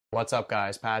What's up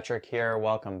guys, Patrick here,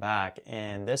 welcome back.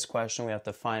 In this question we have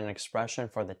to find an expression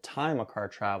for the time a car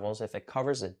travels if it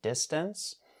covers a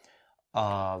distance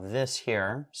of this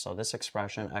here. So this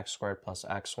expression, x squared plus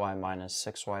xy minus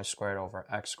 6y squared over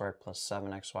x squared plus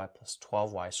 7xy plus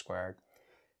 12y squared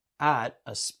at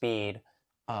a speed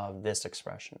of this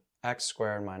expression, x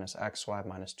squared minus xy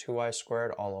minus 2y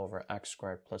squared all over x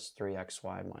squared plus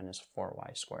 3xy minus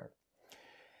 4y squared.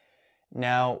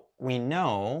 Now we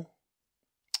know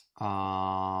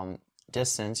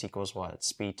distance equals what?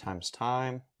 Speed times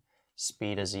time.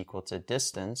 Speed is equal to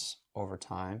distance over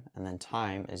time, and then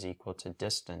time is equal to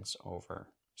distance over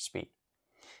speed.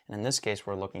 And in this case,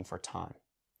 we're looking for time.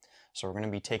 So we're going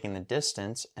to be taking the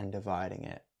distance and dividing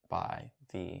it by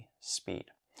the speed.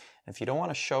 And if you don't want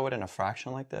to show it in a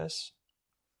fraction like this,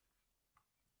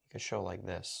 you could show like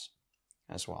this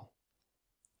as well.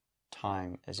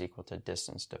 Time is equal to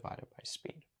distance divided by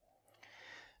speed.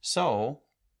 So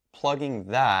plugging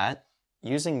that,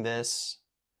 using this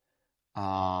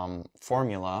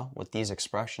formula with these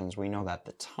expressions, we know that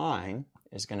the time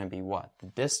is going to be what? The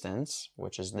distance,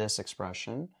 which is this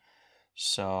expression.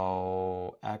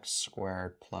 So x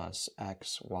squared plus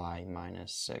xy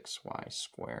minus 6y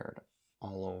squared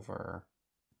all over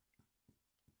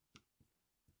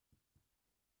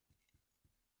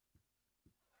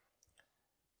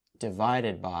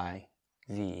divided by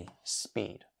the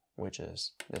speed, which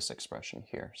is this expression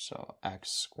here. So x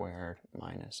squared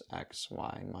minus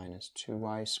xy minus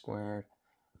 2y squared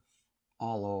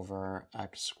all over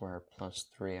x squared plus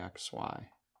 3xy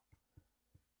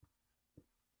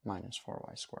minus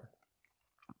 4y squared.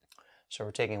 So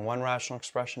we're taking one rational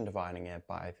expression, dividing it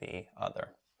by the other.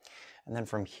 And then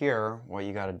from here, what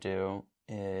you got to do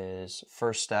is,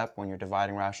 first step, when you're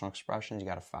dividing rational expressions, you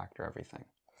got to factor everything.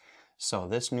 So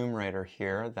this numerator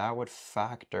here, that would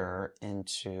factor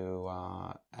into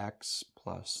x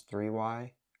plus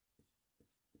 3y,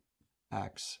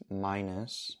 x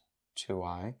minus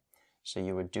 2y. So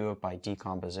you would do it by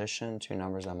decomposition. Two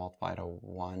numbers that multiply to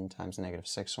 1 times negative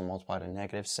 6 will multiply to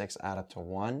negative 6, add up to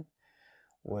 1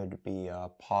 would be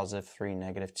positive 3,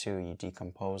 negative 2. You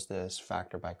decompose this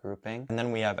factor by grouping. And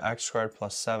then we have x squared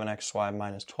plus 7xy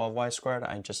minus 12y squared.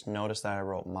 I just noticed that I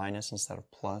wrote minus instead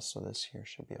of plus, so this here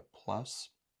should be a plus.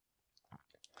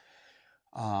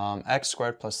 X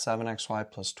squared plus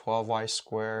 7xy plus 12y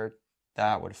squared,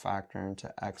 that would factor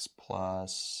into x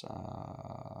plus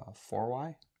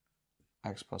 4y,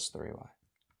 x plus 3y,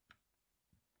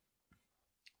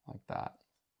 like that.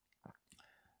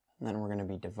 And then we're going to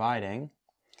be dividing.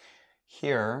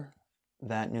 Here,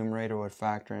 that numerator would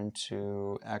factor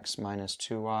into x minus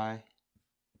 2y,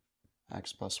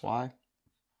 x plus y.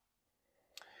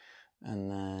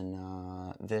 And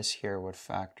then this here would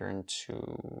factor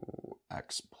into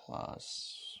x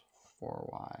plus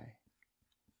 4y,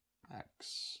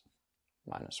 x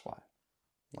minus y,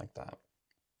 like that.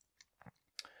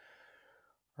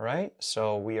 All right,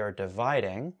 so we are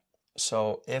dividing.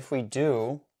 So if we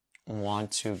do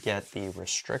want to get the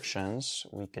restrictions,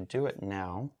 we could do it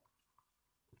now.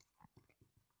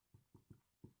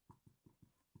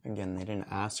 Again, they didn't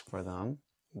ask for them,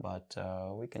 but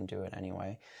we can do it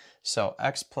anyway. So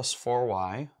x plus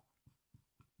 4y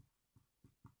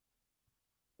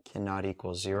cannot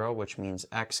equal 0, which means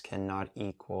x cannot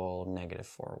equal negative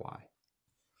 4y.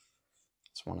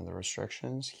 It's one of the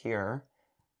restrictions. Here,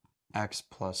 x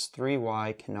plus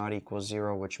 3y cannot equal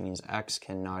 0, which means x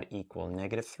cannot equal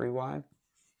negative 3y.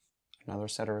 Another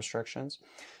set of restrictions.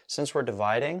 Since we're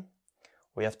dividing,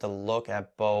 we have to look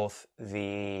at both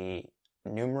the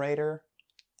numerator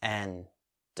and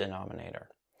denominator.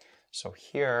 So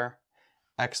here,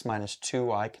 x minus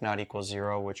 2y cannot equal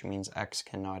 0, which means x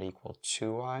cannot equal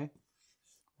 2y,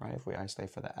 right? If we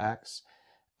isolate for the x.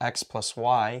 X plus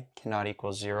y cannot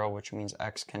equal 0, which means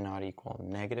x cannot equal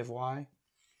negative y.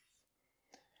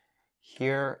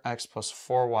 Here, x plus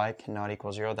 4y cannot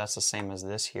equal 0. That's the same as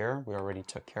this here. We already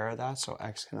took care of that. So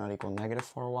x cannot equal negative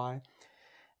 4y.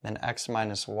 Then x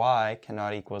minus y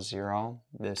cannot equal 0.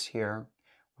 This here,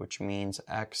 which means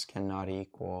x cannot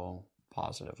equal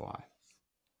positive y.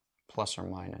 Plus or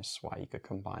minus y. You could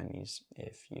combine these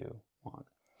if you want.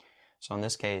 So in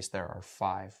this case, there are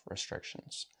 5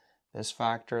 restrictions. This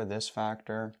factor, this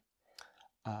factor,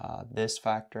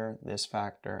 this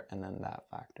factor, and then that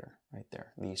factor right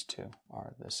there. These two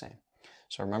are the same.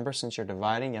 So remember, since you're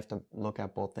dividing, you have to look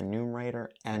at both the numerator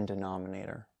and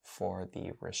denominator for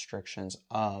the restrictions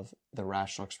of the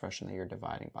rational expression that you're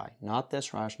dividing by. Not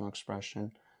this rational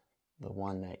expression, the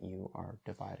one that you are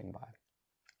dividing by.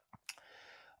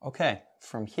 Okay,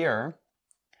 from here,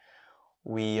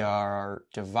 we are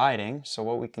dividing. So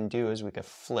what we can do is we could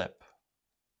flip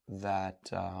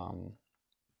that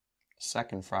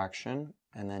second fraction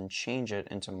and then change it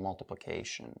into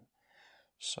multiplication.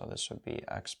 So this would be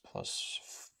x plus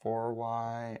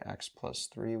 4y, x plus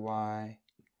 3y.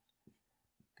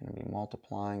 Going to be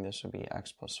multiplying. This would be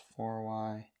x plus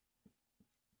 4y,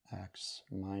 x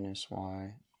minus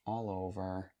y, all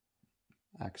over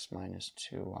x minus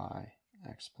 2y,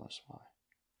 x plus y.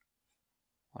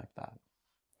 Like that.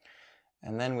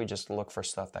 And then we just look for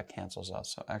stuff that cancels out.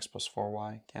 So x plus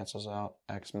 4y cancels out,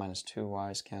 x minus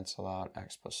 2y's cancel out,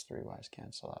 x plus 3y's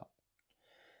cancel out.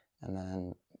 And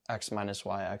then x minus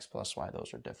y, x plus y,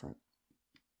 those are different.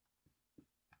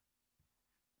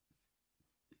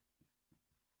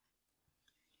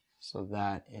 So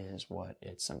that is what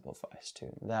it simplifies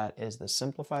to. That is the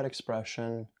simplified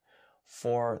expression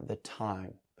for the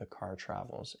time the car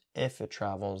travels, if it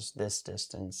travels this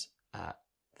distance at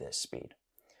this speed.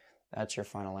 That's your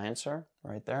final answer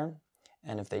right there.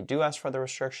 And if they do ask for the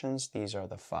restrictions, these are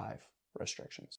the 5 restrictions.